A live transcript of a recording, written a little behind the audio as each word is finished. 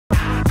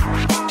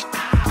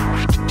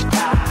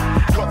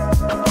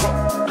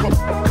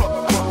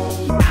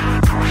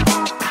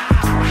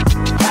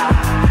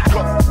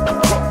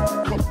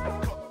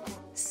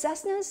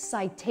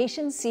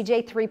Citation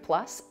CJ3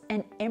 Plus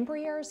and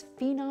Embraer's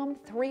Phenom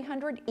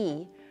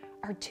 300E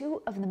are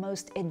two of the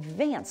most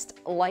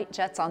advanced light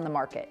jets on the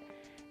market.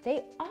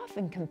 They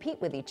often compete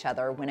with each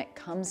other when it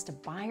comes to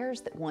buyers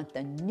that want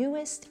the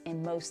newest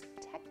and most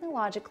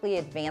technologically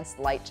advanced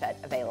light jet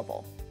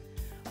available.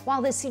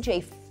 While the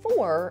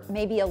CJ4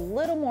 may be a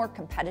little more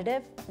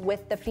competitive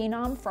with the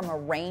Phenom from a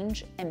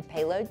range and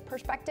payload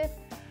perspective,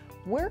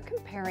 we're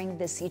comparing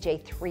the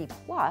CJ3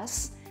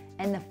 Plus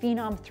and the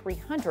Phenom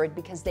 300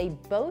 because they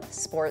both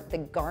sport the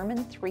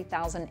Garmin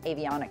 3000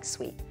 avionics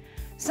suite,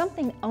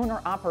 something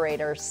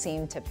owner-operators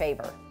seem to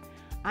favor.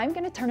 I'm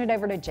going to turn it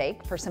over to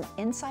Jake for some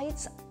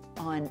insights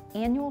on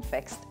annual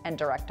fixed and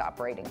direct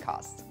operating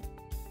costs.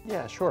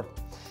 Yeah, sure.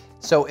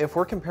 So if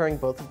we're comparing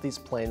both of these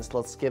planes,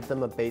 let's give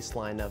them a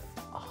baseline of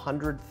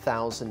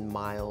 100,000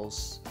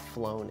 miles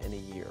flown in a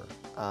year.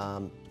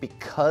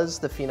 Because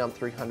the Phenom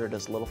 300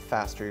 is a little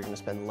faster, you're going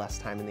to spend less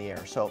time in the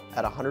air. So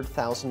at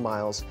 100,000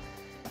 miles,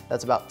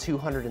 that's about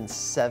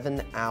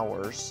 207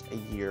 hours a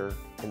year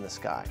in the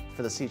sky.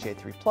 For the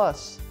CJ3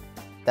 Plus,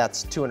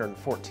 that's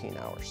 214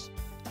 hours.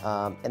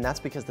 And that's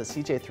because the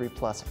CJ3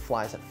 Plus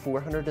flies at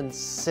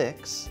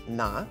 406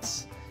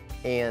 knots,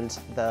 and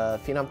the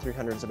Phenom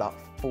 300 is about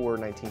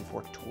 419,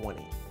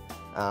 420.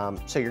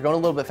 So you're going a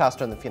little bit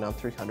faster than the Phenom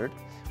 300,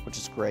 which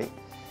is great.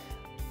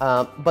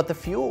 But the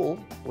fuel,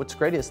 what's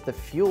great is the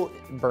fuel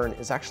burn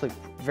is actually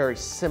very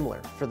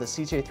similar. For the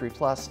CJ3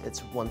 Plus,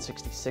 it's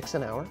 166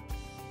 an hour.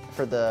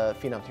 For the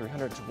Phenom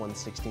 300, it's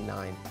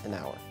 169 an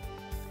hour.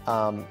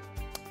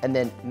 And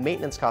then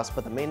maintenance costs,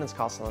 but the maintenance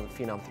costs on the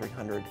Phenom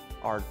 300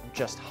 are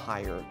just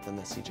higher than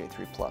the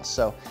CJ3 Plus.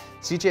 So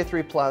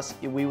CJ3 Plus,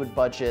 we would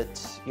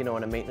budget, in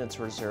a maintenance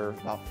reserve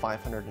about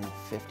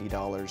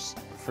 $550.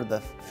 For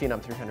the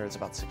Phenom 300, it's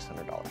about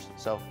 $600.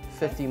 So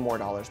 $50 more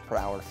per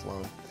hour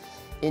flown.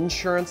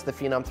 Insurance, the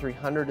Phenom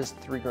 300 is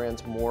 $3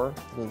 grand more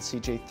than the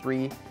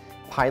CJ3.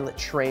 Pilot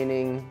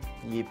training,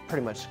 you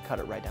pretty much cut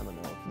it right down the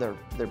middle.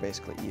 They're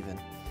basically even.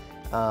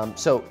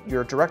 So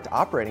your direct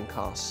operating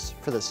costs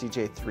for the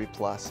CJ3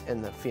 Plus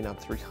and the Phenom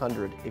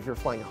 300, if you're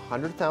flying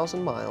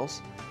 100,000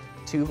 miles,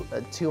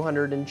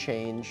 200 and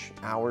change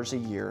hours a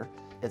year,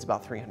 it's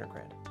about 300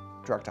 grand,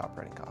 direct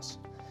operating costs.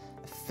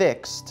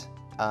 Fixed,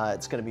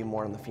 it's gonna be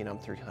more on the Phenom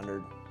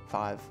 300,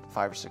 five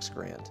or 6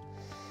 grand.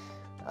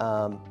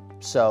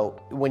 So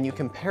when you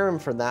compare them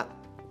for that,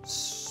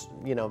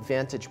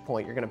 vantage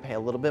point, you're gonna pay a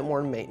little bit more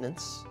in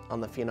maintenance on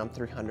the Phenom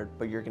 300,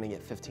 but you're gonna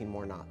get 15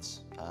 more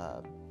knots.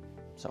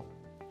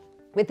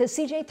 With the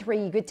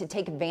CJ3, you get to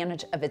take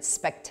advantage of its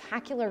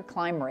spectacular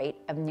climb rate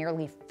of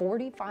nearly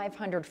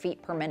 4,500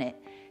 feet per minute,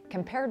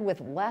 compared with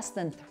less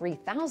than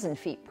 3,000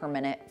 feet per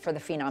minute for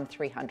the Phenom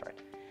 300.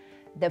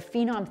 The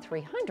Phenom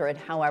 300,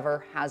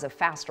 however, has a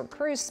faster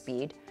cruise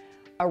speed,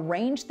 a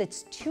range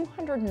that's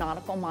 200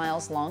 nautical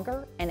miles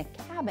longer, and a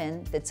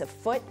cabin that's 1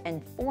 foot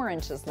and 4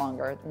 inches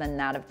longer than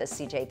that of the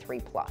CJ3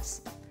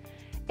 Plus.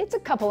 It's a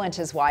couple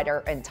inches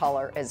wider and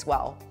taller as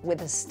well,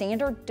 with a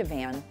standard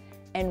divan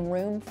and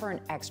room for an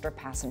extra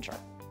passenger.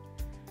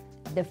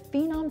 The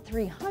Phenom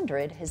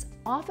 300 has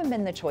often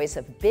been the choice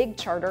of big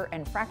charter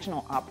and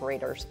fractional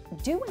operators,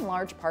 due in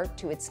large part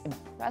to its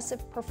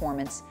impressive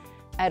performance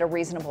at a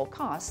reasonable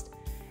cost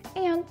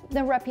and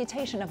the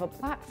reputation of a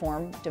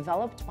platform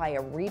developed by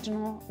a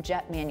regional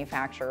jet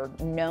manufacturer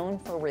known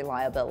for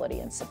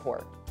reliability and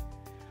support.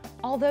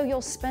 Although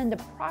you'll spend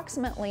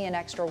approximately an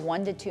extra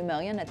 $1 to $2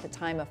 million at the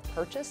time of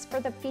purchase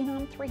for the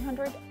Phenom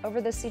 300 over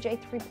the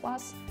CJ3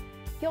 Plus,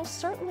 you'll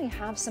certainly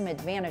have some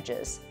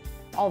advantages,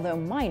 although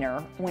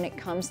minor when it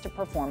comes to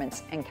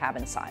performance and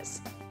cabin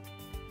size.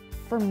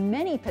 For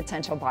many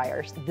potential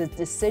buyers, the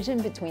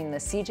decision between the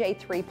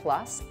CJ3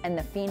 Plus and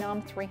the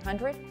Phenom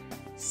 300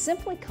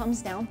 simply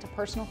comes down to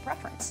personal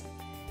preference.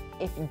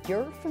 If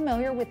you're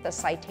familiar with the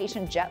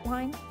Citation jet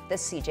line, the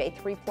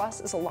CJ3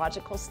 Plus is a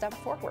logical step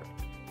forward.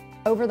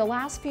 Over the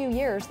last few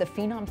years, the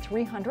Phenom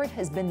 300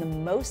 has been the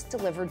most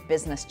delivered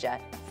business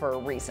jet for a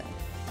reason.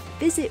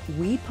 Visit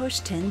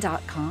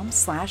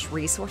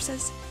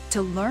wepush10.com/resources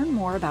to learn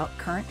more about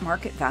current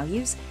market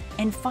values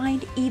and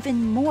find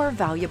even more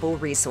valuable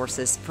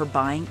resources for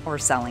buying or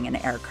selling an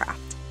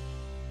aircraft.